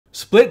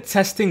Split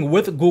testing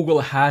with Google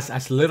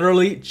has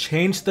literally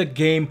changed the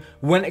game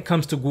when it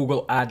comes to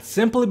Google Ads,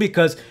 simply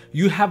because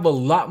you have a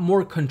lot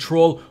more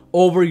control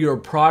over your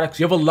products.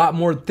 You have a lot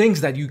more things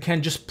that you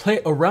can just play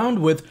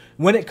around with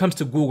when it comes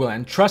to Google.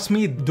 And trust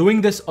me, doing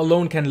this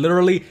alone can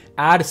literally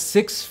add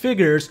 6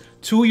 figures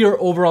to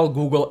your overall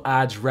Google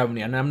Ads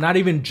revenue. And I'm not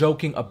even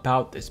joking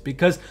about this,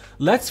 because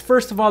let's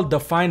first of all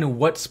define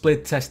what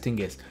split testing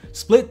is.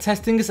 Split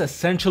testing is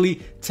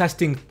essentially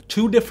testing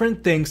 2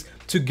 different things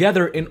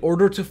together in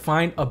order to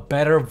find a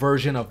better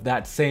version of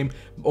that same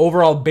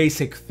overall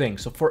basic thing.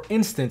 So for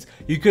instance,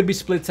 you could be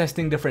split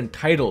testing different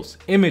titles,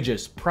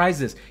 images,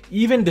 prices,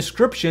 even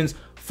descriptions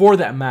for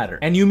that matter.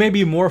 And you may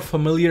be more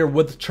familiar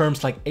with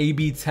terms like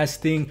A/B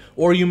testing,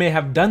 or you may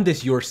have done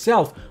this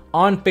yourself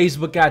on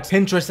Facebook ads,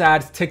 Pinterest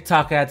ads,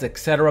 TikTok ads,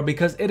 etc.,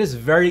 because it is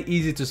very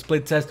easy to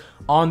split test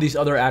on these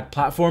other ad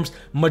platforms.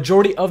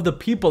 Majority of the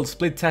people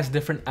split test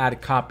different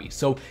ad copies.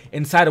 So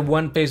inside of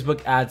one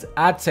Facebook ads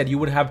ad set, you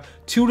would have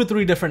 2 to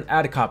 3 different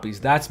ad copies.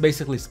 That's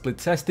basically split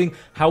testing.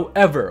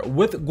 However,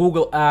 with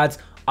Google Ads,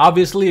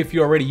 obviously, if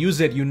you already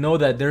use it, you know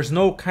that there's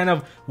no kind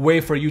of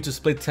way for you to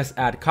split test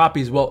ad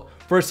copies. Well,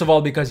 first of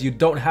all, because you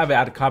don't have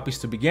ad copies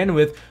to begin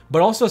with,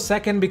 but also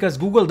second, because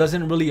Google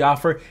doesn't really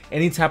offer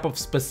any type of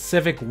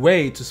specific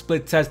way to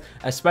split test,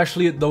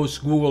 especially those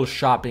Google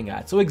shopping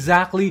ads. So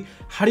exactly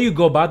how do you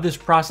go about this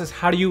process?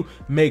 How do you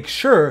make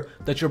sure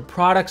that your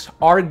products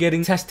are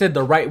getting tested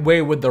the right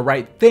way with the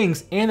right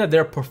things and that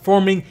they're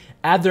performing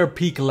at their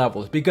peak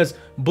levels? Because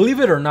believe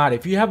it or not,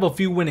 if you have a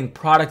few winning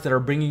products that are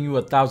bringing you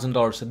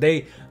 $1,000 a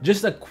day,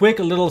 just a quick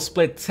little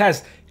split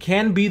test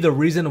can be the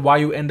reason why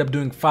you end up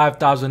doing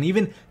 $5,000,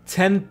 even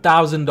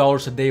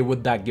 $10,000 a day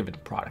with that given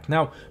product.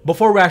 Now,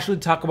 before we actually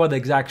talk about the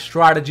exact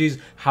strategies,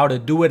 how to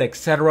do it,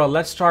 etc.,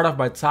 let's start off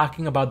by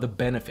talking about the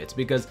benefits,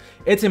 because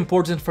it's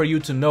important for you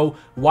to know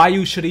why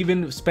you should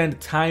even spend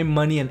time,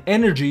 money, and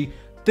energy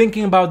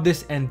thinking about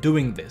this and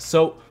doing this.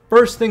 So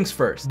first things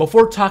first,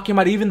 before talking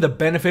about even the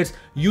benefits,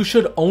 you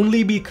should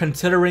only be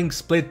considering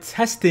split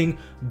testing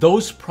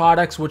those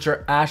products which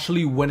are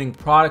actually winning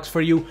products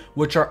for you,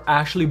 which are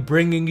actually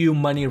bringing you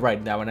money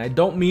right now. And I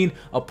don't mean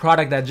a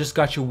product that just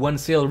got you 1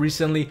 sale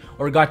recently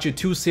or got you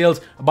 2 sales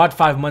about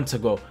 5 months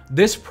ago.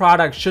 This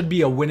product should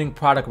be a winning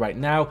product right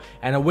now,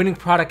 and a winning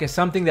product is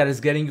something that is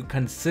getting you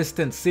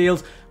consistent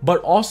sales,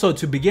 but also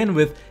to begin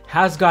with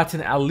has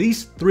gotten at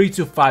least 3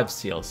 to 5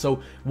 sales.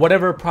 So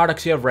whatever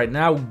products you have right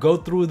now, go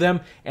through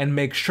them and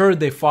make sure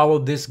they follow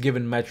this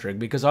given metric,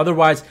 because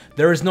otherwise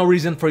there is no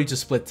reason for you to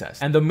split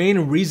test. And the main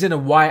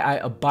reason why I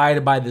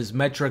abide by this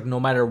metric no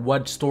matter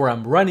what store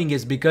I'm running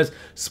is because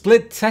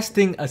split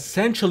testing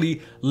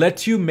essentially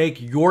lets you make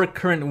your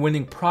current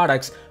winning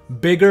products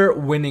bigger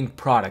winning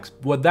products.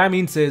 What that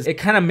means is it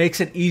kind of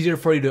makes it easier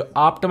for you to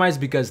optimize,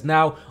 because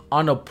now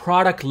on a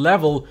product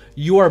level,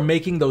 you are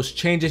making those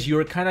changes.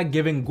 You're kind of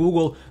giving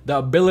Google the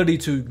ability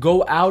to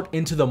go out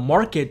into the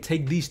market,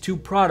 take these 2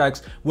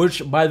 products,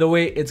 which by the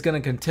way, it's going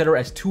to consider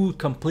as 2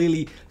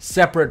 completely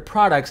separate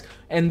products,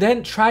 and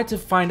then try to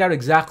find out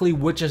exactly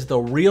which is the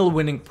real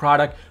winning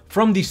product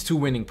from these 2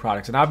 winning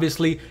products. And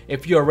obviously,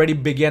 if you already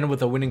began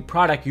with a winning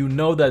product, you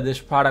know that this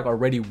product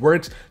already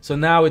works. So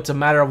now it's a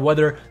matter of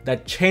whether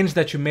that change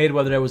that you made,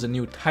 whether it was a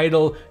new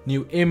title,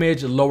 new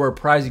image, lower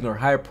pricing or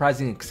higher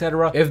pricing,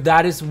 etc., if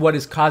that is what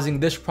is causing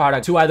this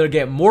product to either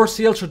get more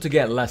sales or to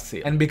get less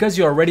sales. And because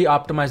you already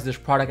optimized this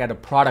product at a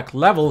product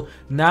level,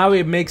 now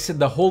it makes it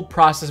the whole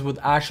process with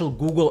actual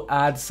Google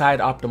Ads side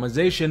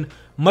optimization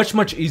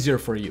much easier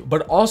for you.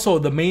 But also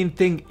the main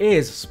thing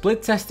is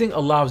split testing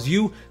allows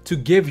you to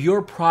give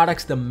your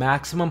products the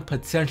maximum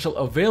potential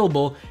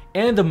available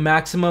and the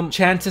maximum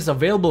chances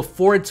available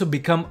for it to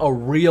become a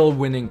real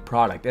winning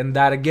product. And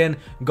that again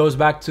goes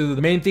back to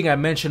the main thing I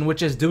mentioned,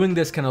 which is doing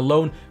this can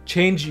alone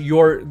change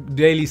your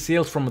daily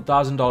sales from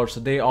 $1,000 a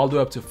day all the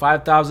way up to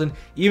 $5,000,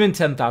 even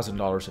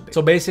 $10,000 a day.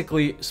 So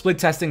basically, split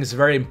testing is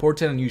very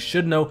important, and you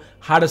should know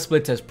how to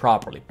split test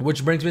properly.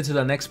 Which brings me to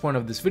the next point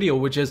of this video,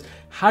 which is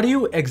how do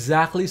you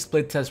exactly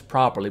split test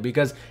properly?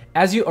 Because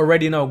as you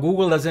already know,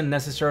 Google doesn't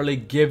necessarily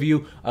give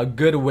you a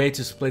good way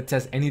to split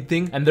test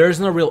anything, and there is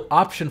no real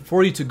option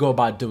for you to go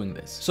about doing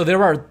this. So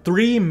there are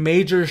 3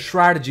 major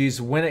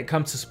strategies when it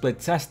comes to split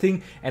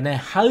testing, and I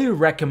highly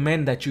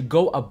recommend that you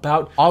go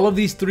about all of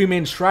these 3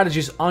 main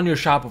strategies on your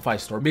Shopify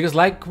store, because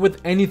like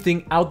with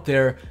anything out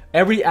there,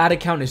 every ad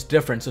account is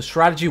different. So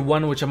strategy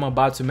 1, which I'm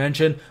about to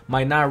mention,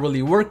 might not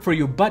really work for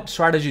you, but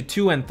strategy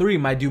 2 and 3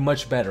 might do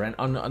much better. And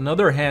on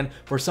another hand,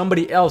 for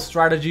somebody else,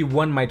 strategy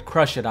 1 might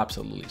crush it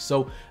absolutely.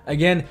 So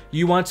again,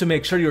 you want to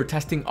make sure you're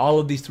testing all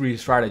of these 3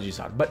 strategies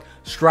out. But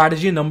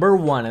strategy number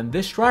 1, and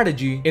this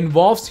strategy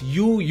involves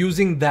you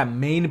using that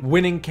main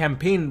winning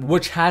campaign,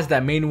 which has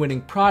that main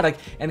winning product,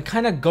 and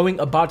kind of going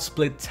about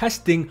split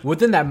testing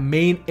within that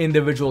main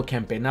individual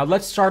campaign. Now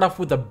let's start off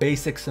with a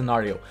basic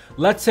scenario.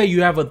 Let's say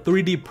you have a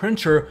 3D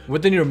printer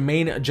within your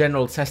main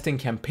general testing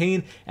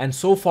campaign, and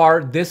so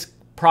far this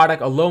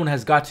product alone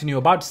has gotten you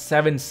about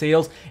 7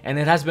 sales, and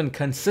it has been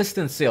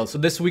consistent sales. So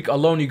this week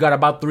alone you got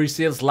about 3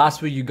 sales,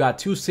 last week you got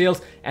 2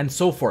 sales, and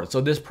so forth.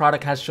 So this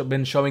product has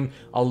been showing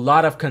a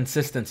lot of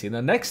consistency.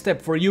 The next step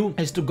for you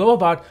is to go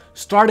about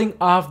starting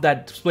off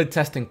that split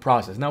testing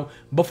process. Now,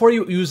 before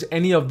you use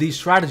any of these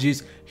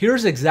strategies,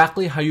 here's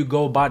exactly how you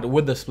go about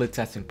with the split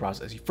testing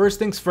process. First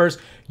things first,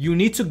 you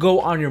need to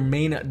go on your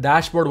main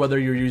dashboard, whether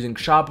you're using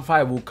Shopify,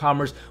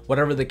 WooCommerce,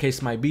 whatever the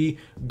case might be.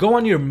 Go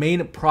on your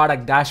main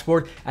product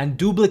dashboard and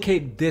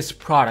duplicate this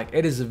product.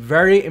 It is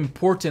very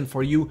important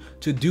for you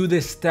to do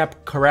this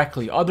step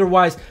correctly.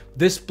 Otherwise,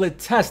 this split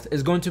test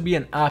is going to be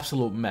an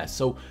absolute mess.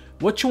 So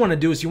what you want to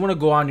do is you want to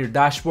go on your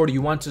dashboard,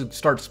 you want to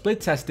start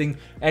split testing,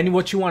 and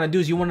what you want to do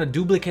is you want to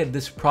duplicate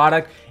this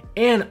product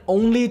and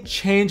only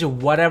change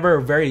whatever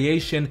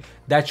variation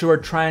that you are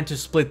trying to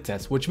split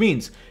test, which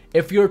means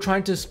if you're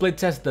trying to split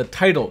test the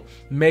title,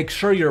 make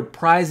sure your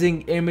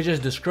pricing, images,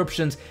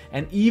 descriptions,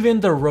 and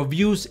even the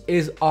reviews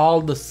is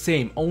all the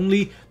same.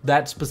 Only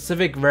that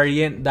specific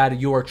variant that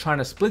you are trying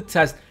to split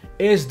test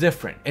is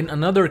different. In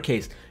another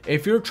case,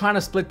 if you're trying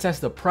to split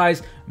test the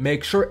price,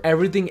 make sure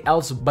everything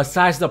else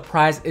besides the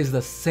price is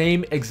the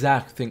same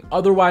exact thing.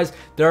 Otherwise,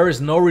 there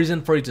is no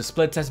reason for you to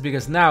split test,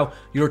 because now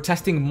you're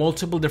testing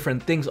multiple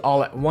different things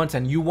all at once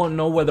and you won't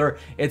know whether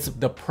it's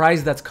the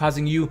price that's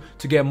causing you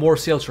to get more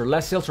sales or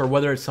less sales, or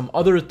whether it's some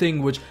other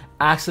thing which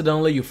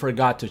accidentally you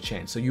forgot to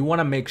change. So you want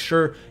to make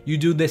sure you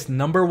do this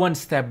number one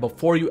step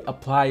before you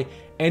apply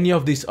any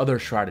of these other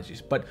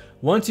strategies. But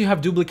once you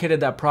have duplicated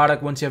that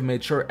product, once you have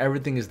made sure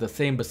everything is the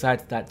same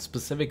besides that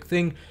specific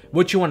thing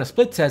which you want to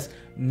split test,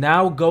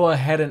 now go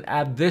ahead and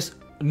add this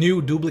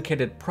new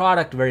duplicated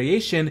product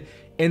variation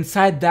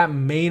inside that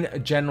main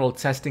general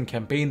testing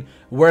campaign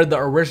where the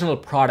original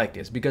product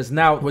is. Because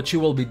now what you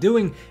will be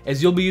doing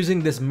is you'll be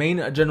using this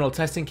main general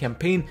testing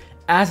campaign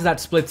as that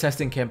split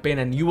testing campaign,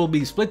 and you will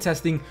be split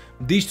testing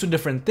these two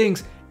different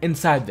things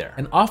inside there.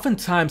 And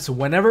oftentimes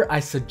whenever I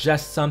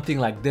suggest something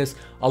like this,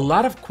 a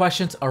lot of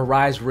questions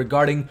arise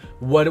regarding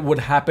what would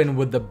happen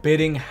with the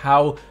bidding,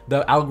 how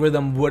the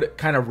algorithm would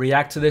kind of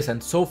react to this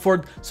and so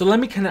forth. So let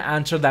me kind of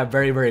answer that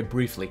very, very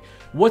briefly.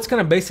 What's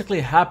going to basically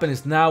happen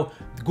is now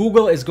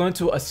Google is going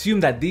to assume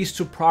that these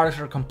two products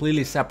are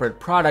completely separate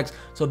products,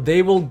 so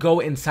they will go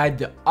inside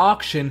the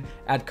auction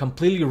at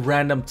completely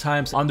random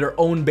times on their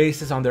own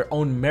basis, on their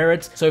own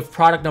merits. So if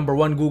product number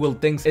 1 Google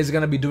thinks is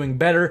going to be doing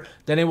better,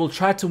 then it will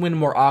try to win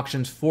more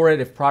auctions for it.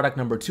 If product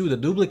number 2, the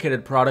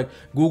duplicated product,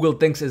 Google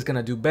thinks is going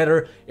to do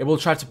better, it will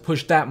try to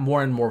push that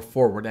more and more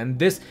forward. And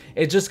this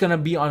is just going to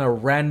be on a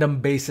random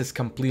basis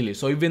completely.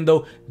 So even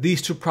though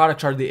these two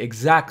products are the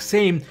exact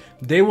same,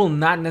 they will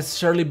not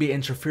necessarily be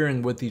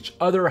interfering with each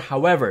other.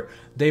 However,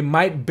 they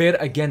might bid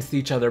against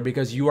each other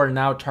because you are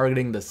now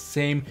targeting the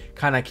same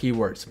kind of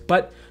keywords.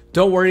 But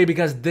don't worry,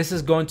 because this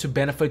is going to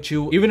benefit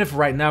you, even if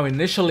right now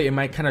initially it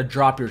might kind of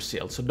drop your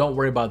sales. So don't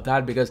worry about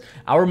that, because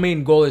our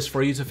main goal is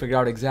for you to figure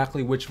out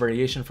exactly which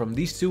variation from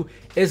these two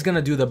is going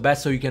to do the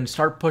best, so you can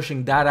start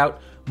pushing that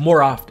out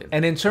more often.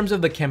 And in terms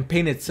of the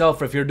campaign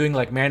itself, if you're doing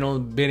like manual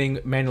bidding,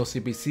 manual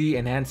CPC,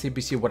 enhanced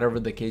CPC, whatever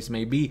the case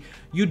may be,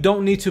 you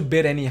don't need to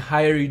bid any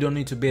higher, you don't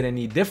need to bid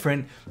any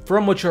different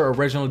from what you're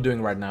originally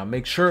doing right now.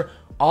 Make sure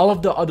all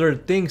of the other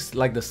things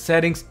like the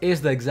settings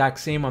is the exact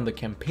same on the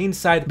campaign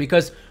side,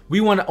 because we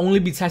want to only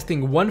be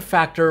testing one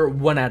factor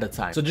one at a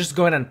time. So just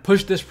go ahead and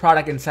push this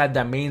product inside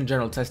that main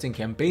general testing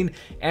campaign.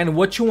 And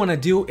what you want to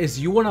do is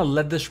you want to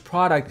let this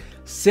product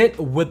sit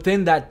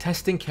within that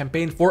testing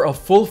campaign for a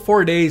full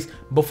 4 days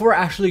before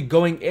actually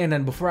going in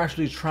and before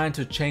actually trying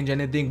to change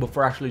anything,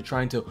 before actually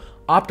trying to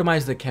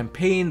optimize the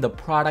campaign, the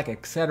product,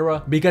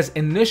 etc. Because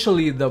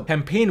initially the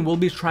campaign will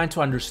be trying to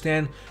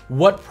understand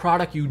what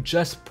product you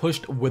just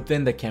pushed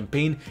within the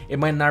campaign. It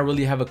might not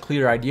really have a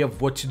clear idea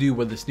of what to do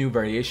with this new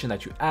variation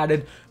that you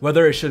added,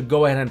 whether it should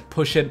go ahead and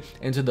push it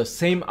into the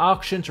same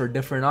auctions or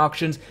different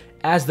auctions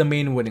as the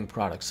main winning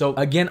product. So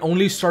again,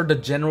 only start the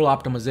general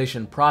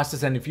optimization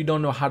process. And if you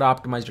don't know how to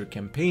optimize your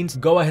campaigns,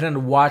 go ahead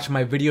and watch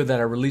my video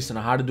that I released on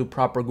how to do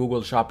proper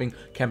Google Shopping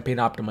campaign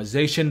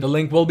optimization. The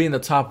link will be in the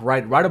top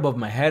right above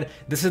my head.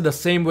 This is the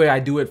same way I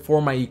do it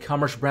for my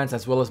e-commerce brands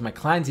as well as my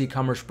clients'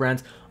 e-commerce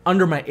brands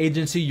under my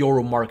agency,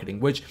 Yoro Marketing,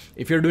 which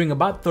if you're doing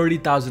about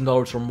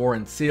 $30,000 or more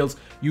in sales,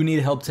 you need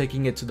help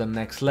taking it to the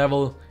next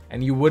level,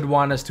 and you would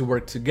want us to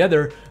work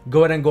together, go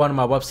ahead and go on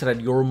my website at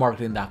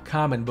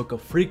yoromarketing.com and book a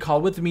free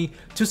call with me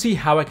to see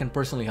how I can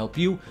personally help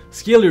you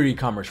scale your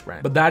e-commerce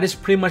brand. But that is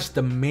pretty much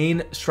the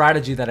main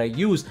strategy that I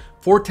use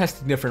for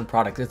testing different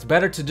products. It's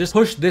better to just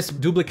push this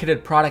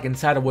duplicated product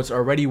inside of what's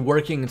already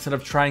working instead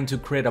of trying to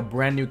create a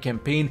brand new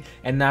campaign,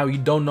 and now you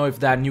don't know if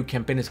that new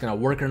campaign is going to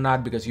work or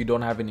not because you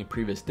don't have any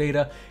previous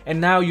data,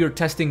 and now you're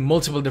testing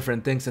multiple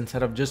different things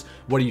instead of just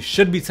what you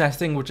should be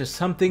testing, which is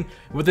something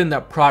within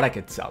that product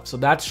itself. So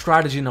that's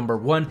strategy number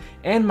 1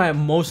 and my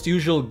most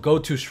usual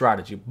go-to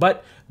strategy.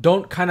 But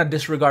don't kind of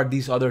disregard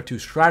these other 2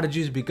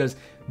 strategies, because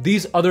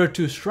these other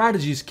 2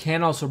 strategies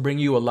can also bring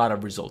you a lot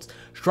of results.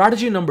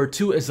 Strategy number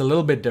 2 is a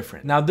little bit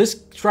different. Now,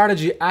 this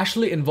strategy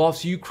actually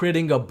involves you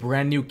creating a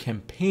brand new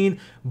campaign,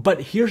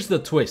 but here's the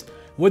twist.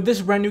 with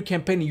this brand new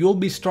campaign, you'll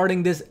be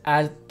starting this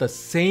at the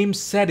same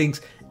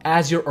settings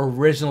as your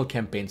original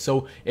campaign.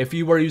 So if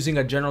you were using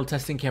a general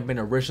testing campaign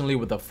originally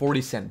with a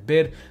 40-cent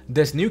bid,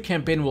 this new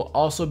campaign will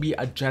also be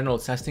a general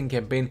testing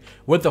campaign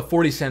with a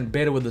 40-cent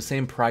bid with the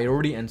same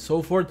priority and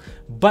so forth,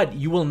 but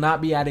you will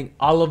not be adding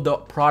all of the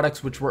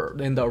products which were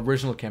in the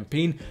original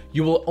campaign.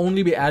 You will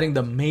only be adding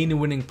the main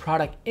winning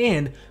product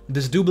and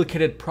this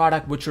duplicated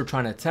product which you're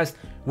trying to test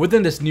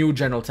within this new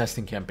general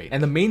testing campaign.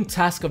 And the main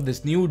task of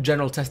this new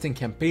general testing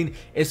campaign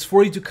is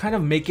for you to kind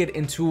of make it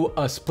into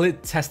a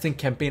split testing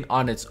campaign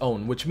on its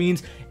own, which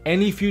means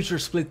any future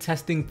split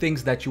testing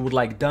things that you would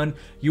like done,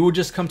 you would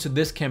just come to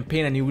this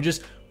campaign and you would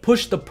just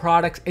push the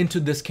products into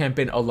this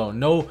campaign alone.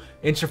 No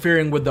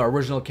interfering with the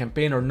original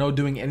campaign or no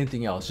doing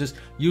anything else. Just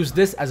use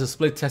this as a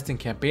split testing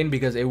campaign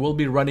because it will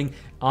be running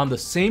on the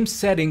same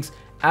settings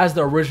as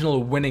the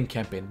original winning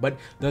campaign, but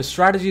the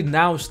strategy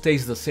now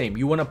stays the same.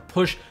 You want to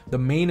push the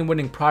main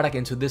winning product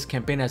into this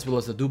campaign as well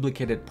as the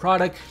duplicated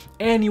product,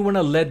 and you want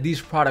to let these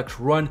products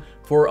run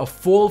for a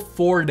full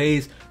 4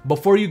 days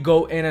before you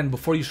go in and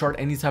before you start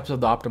any types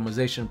of the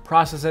optimization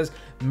processes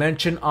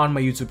mentioned on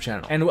my YouTube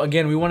channel. And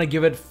again, we want to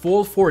give it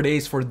full 4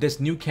 days for this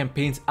new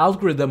campaign's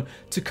algorithm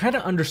to kind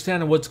of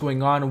understand what's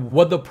going on,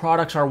 what the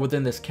products are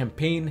within this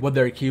campaign, what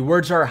their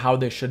keywords are, how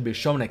they should be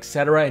shown,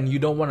 etc. And you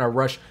don't want to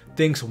rush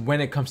things when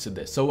it comes to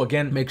this. So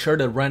again, make sure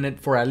to run it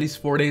for at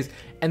least 4 days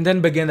and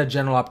then begin the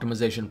general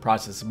optimization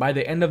process. By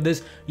the end of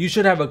this, you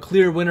should have a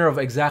clear winner of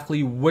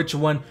exactly which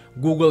one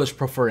Google is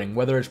preferring,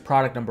 whether it's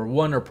product number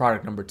 1 or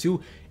product number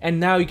 2. And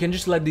now you can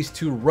just let these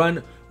two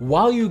run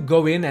while you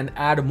go in and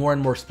add more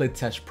and more split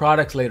test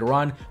products later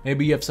on.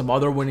 Maybe you have some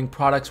other winning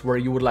products where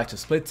you would like to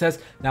split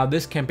test. Now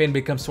this campaign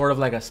becomes sort of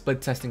like a split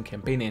testing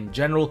campaign in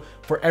general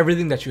for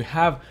everything that you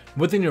have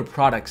within your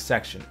product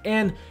section.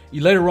 And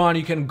later on,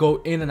 you can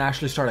go in and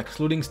actually start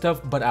excluding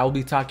stuff, but I'll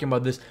be talking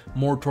about this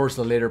more towards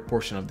the later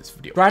portion of this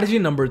video. Strategy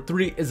number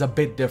 3 is a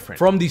bit different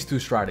from these two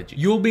strategies.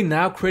 You'll be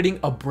now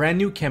creating a brand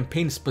new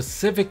campaign,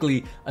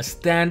 specifically a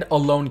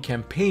standalone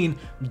campaign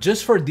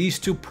just for these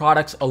two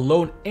products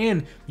alone,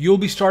 and you'll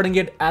be starting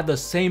it at the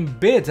same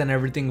bids and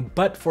everything,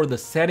 but for the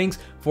settings,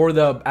 for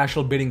the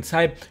actual bidding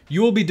type,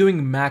 you will be doing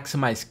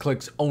maximize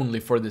clicks only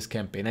for this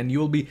campaign, and you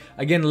will be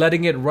again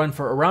letting it run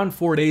for around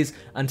 4 days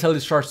until it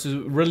starts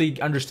to really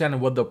understand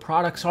what the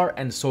products are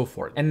and so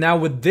forth. And now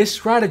with this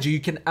strategy,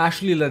 you can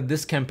actually let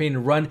this campaign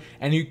run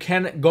and you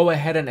can go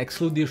ahead and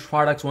exclude these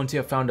products once you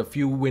have found a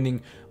few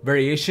winning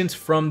variations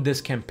from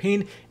this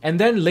campaign, and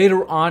then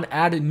later on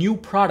add new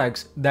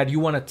products that you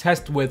want to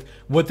test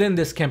within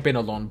this campaign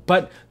alone.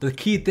 But the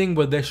key thing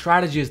with this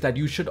strategy is that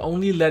you should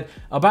only let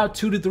about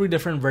 2 to 3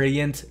 different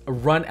variants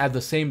run at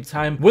the same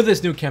time with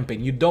this new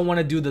campaign. You don't want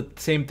to do the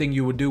same thing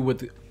you would do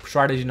with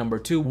strategy number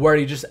 2, where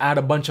you just add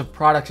a bunch of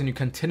products and you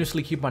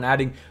continuously keep on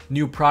adding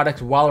new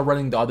products while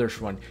running the others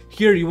run.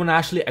 Here you want to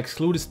actually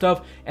exclude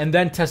stuff and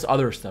then test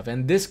other stuff,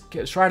 and this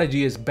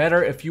strategy is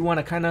better if you want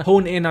to kind of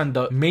hone in on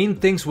the main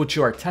things which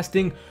you are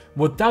testing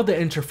without the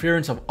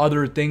interference of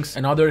other things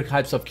and other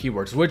types of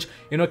keywords, which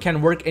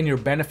can work in your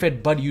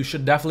benefit. But you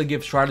should definitely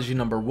give strategy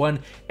number 1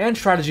 and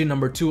strategy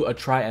number 2 a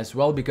try as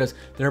well, because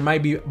there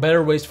might be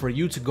better ways for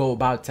you to go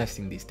about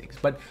testing these things.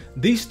 But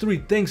these 3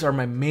 things are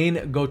my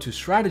main go-to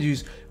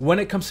strategies when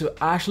it comes to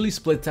actually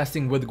split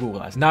testing with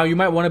Google Ads. Now you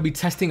might want to be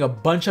testing a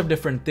bunch of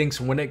different things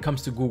when it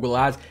comes to Google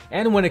Ads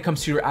and when it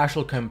comes to your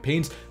actual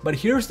campaigns, but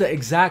here's the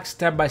exact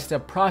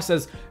step-by-step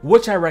process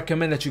which I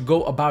recommend that you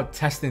go about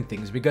testing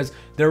things, because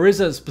there is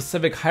a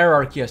specific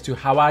hierarchy as to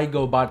how I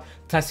go about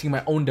testing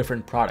my own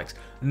different products.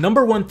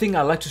 Number 1 thing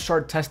I like to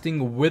start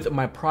testing with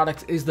my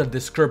products is the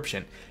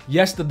description.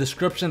 Yes, the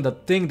description, the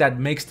thing that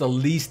makes the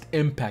least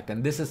impact.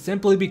 And this is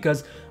simply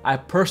because I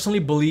personally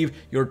believe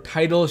your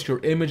titles, your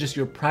images,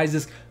 your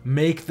prices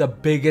make the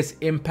biggest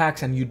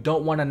impacts, and you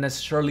don't want to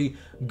necessarily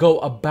go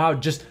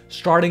about just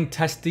starting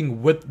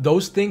testing with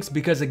those things,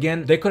 because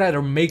again, they could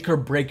either make or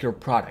break your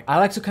product. I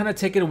like to kind of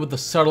take it with a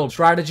subtle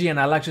strategy, and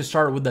I like to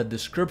start with the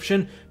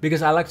description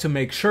because I like to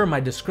make sure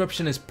my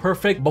description is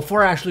perfect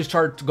before I actually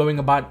start going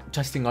about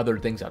testing other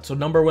things out. So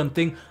number 1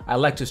 thing I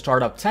like to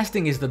start up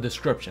testing is the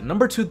description.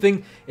 Number 2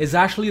 thing is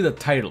actually the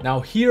title.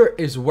 Now here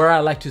is where I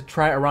like to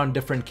try around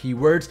different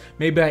keywords.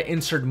 Maybe I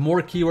insert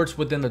more keywords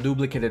within the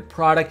duplicated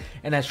product,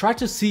 and I try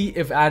to see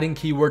if adding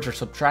keywords or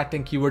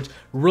subtracting keywords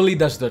really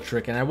does the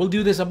trick. And I will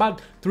do this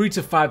about 3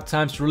 to 5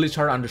 times to really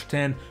try to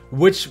understand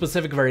which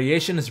specific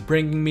variation is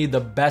bringing me the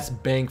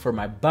best bang for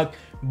my buck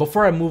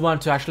before I move on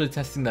to actually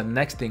testing the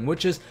next thing,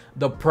 which is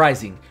the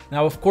pricing.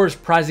 Now, of course,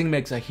 pricing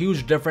makes a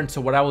huge difference.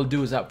 So what I will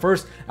do is at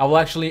first, I will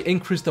actually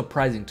increase the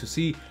pricing to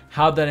see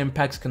how that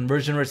impacts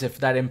conversion rates. If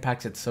that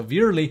impacts it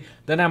severely,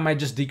 then I might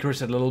just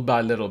decrease it little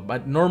by little.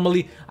 But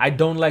normally I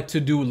don't like to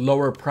do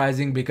lower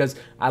pricing because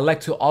I like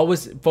to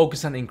always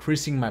focus on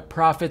increasing my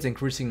profits,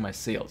 increasing my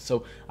sales.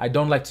 So I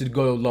don't like to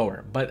go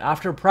lower. But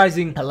after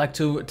pricing, I like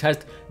to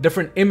test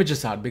different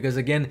images out, because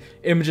again,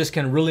 images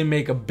can really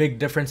make a big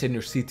difference in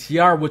your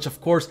CTR, which of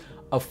course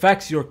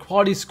affects your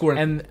quality score,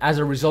 and as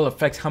a result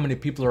affects how many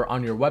people are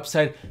on your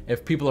website,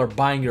 if people are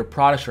buying your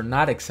products or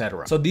not,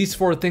 etc. So these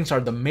 4 things are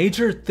the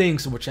major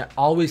things which I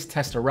always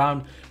test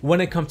around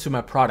when it comes to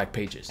my product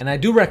pages. And I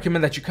do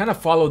recommend that you kind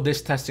of follow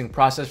this testing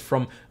process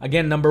from,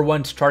 again, number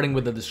 1, starting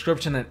with the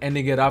description and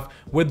ending it off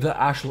with the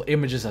actual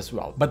images as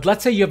well. But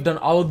let's say you have done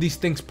all of these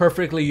things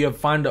perfectly, you have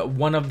found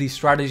one of these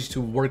strategies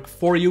to work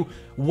for you.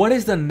 What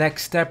is the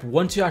next step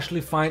once you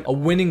actually find a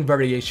winning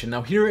variation?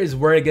 Now here is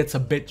where it gets a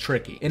bit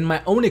tricky. In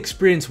my own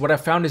experience, what I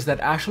found is that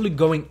actually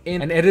going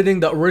in and editing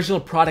the original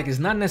product is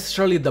not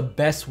necessarily the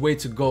best way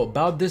to go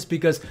about this,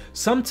 because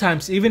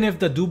sometimes even if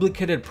the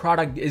duplicated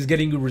product is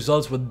getting you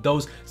results with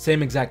those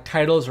same exact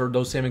titles or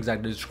those same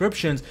exact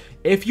descriptions,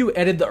 if you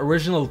edit the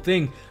original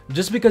thing,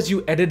 just because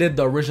you edited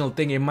the original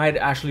thing, it might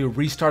actually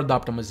restart the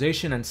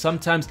optimization, and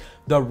sometimes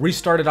the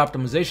restarted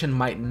optimization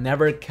might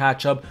never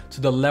catch up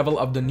to the level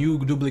of the new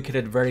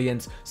duplicated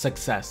variant's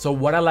success. So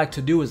what I like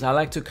to do is I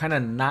like to kind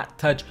of not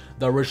touch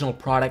the original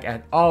product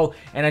at all,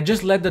 and I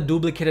just let the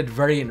duplicated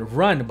variant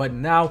run. But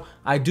now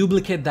I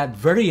duplicate that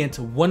variant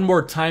one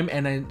more time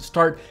and I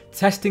start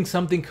testing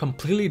something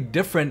completely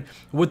different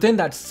within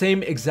that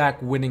same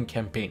exact winning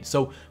campaign.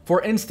 So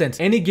for instance,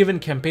 any given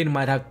campaign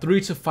might have 3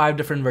 to 5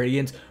 different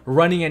variants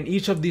running, and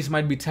each of these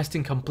might be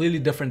testing completely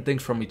different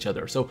things from each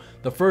other. So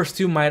the first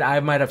 2 I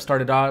might have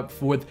started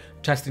off with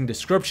testing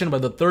description,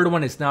 but the third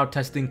one is now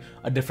testing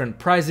a different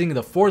pricing.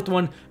 The fourth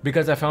one,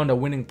 because I found a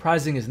winning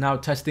pricing, is now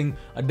testing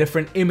a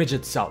different image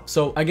itself.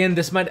 So again,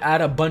 this might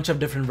add a bunch of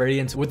different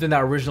variants within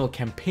that original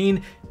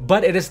campaign,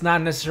 but it is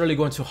not necessarily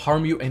going to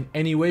harm you in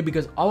any way,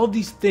 because all of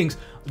these things,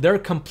 they're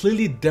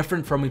completely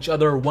different from each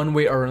other one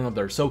way or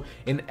another. So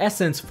in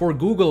essence, for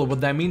Google,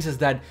 what that means is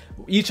that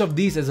each of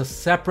these is a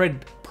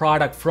separate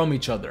product from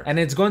each other, and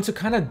it's going to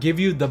kind of give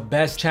you the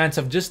best chance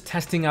of just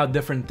testing out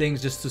different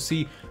things just to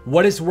see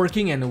what is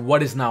working and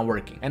what is not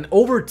working. And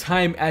over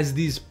time, as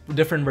these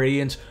different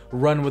variants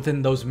run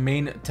within those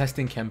main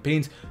testing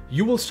campaigns,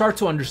 you will start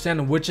to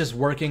understand which is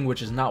working,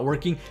 which is not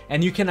working,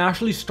 and you can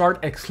actually start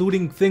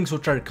excluding things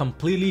which are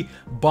completely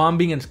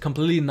bombing and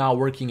completely not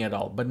working at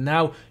all. But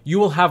now you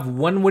will have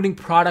one winning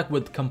product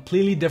with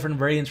completely different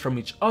variants from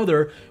each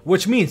other,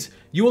 which means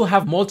you will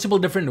have multiple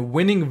different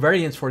winning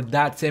variants for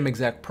that same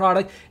exact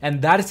product,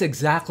 and that is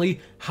exactly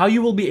how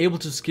you will be able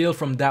to scale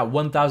from that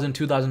 $1,000,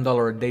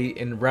 $2,000 a day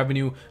in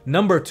revenue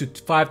number to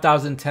 $5,000,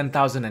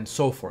 $10,000, and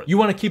so forth. You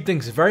want to keep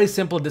things very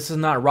simple. This is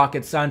not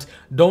rocket science.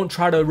 Don't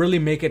try to really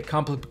make it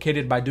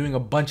complicated by doing a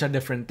bunch of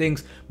different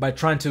things, by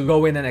trying to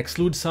go in and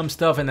exclude some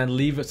stuff and then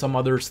leave some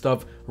other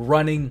stuff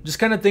running. Just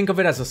kind of think of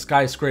it as a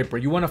skyscraper.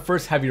 You want to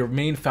first have your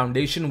main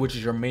foundation, which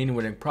is your main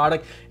winning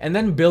product, and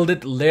then build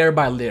it layer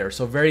by layer,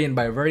 so variant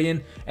by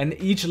variant,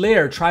 and each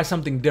layer try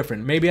something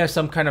different. Maybe have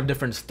some kind of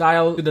different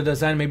style to the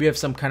design, maybe have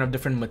some kind of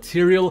different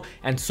material,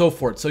 and so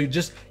forth. So you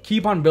just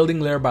keep on building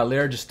layer by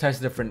layer, just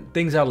test different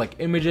things out like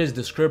images,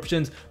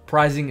 descriptions,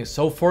 pricing, and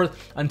so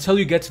forth, until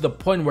you get to the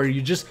point where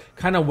you just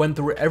kind of went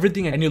through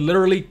everything and you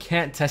literally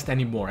can't test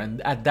anymore.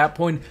 And at that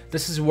point,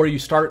 this is where you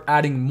start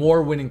adding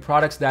more winning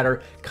products that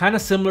are kind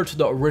of similar to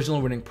the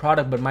original winning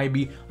product, but might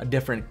be a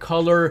different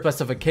color,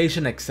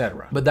 specification,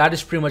 etc. But that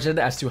is pretty much it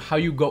as to how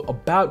you go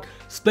about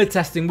split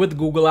testing with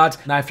Google Ads.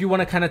 Now, if you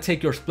want to kind of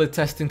take your split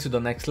testing to the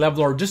next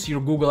level, or just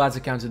your Google Ads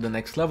account to the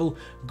next level,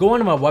 go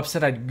onto my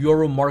website at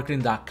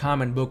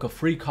gurumarketing.com and book a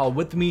free call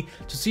with me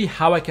to see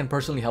how I can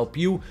personally help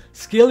you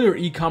scale your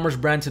e-commerce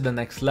brand to the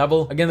next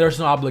level. Again, there's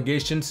no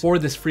obligations for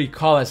this free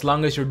call. As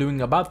long as you're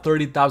doing about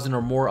 30,000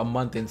 or more a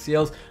month in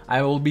sales,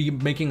 I will be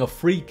making a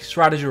free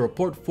strategy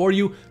report for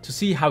you to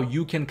see how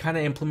you can kind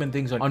of implement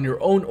things on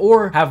your own,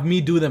 or have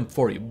me do them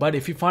for you. But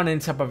if you find any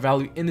type of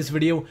value in this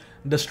video,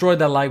 destroy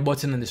that like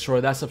button and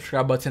destroy that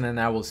subscribe button, and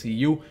I will see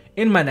you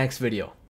in my next video.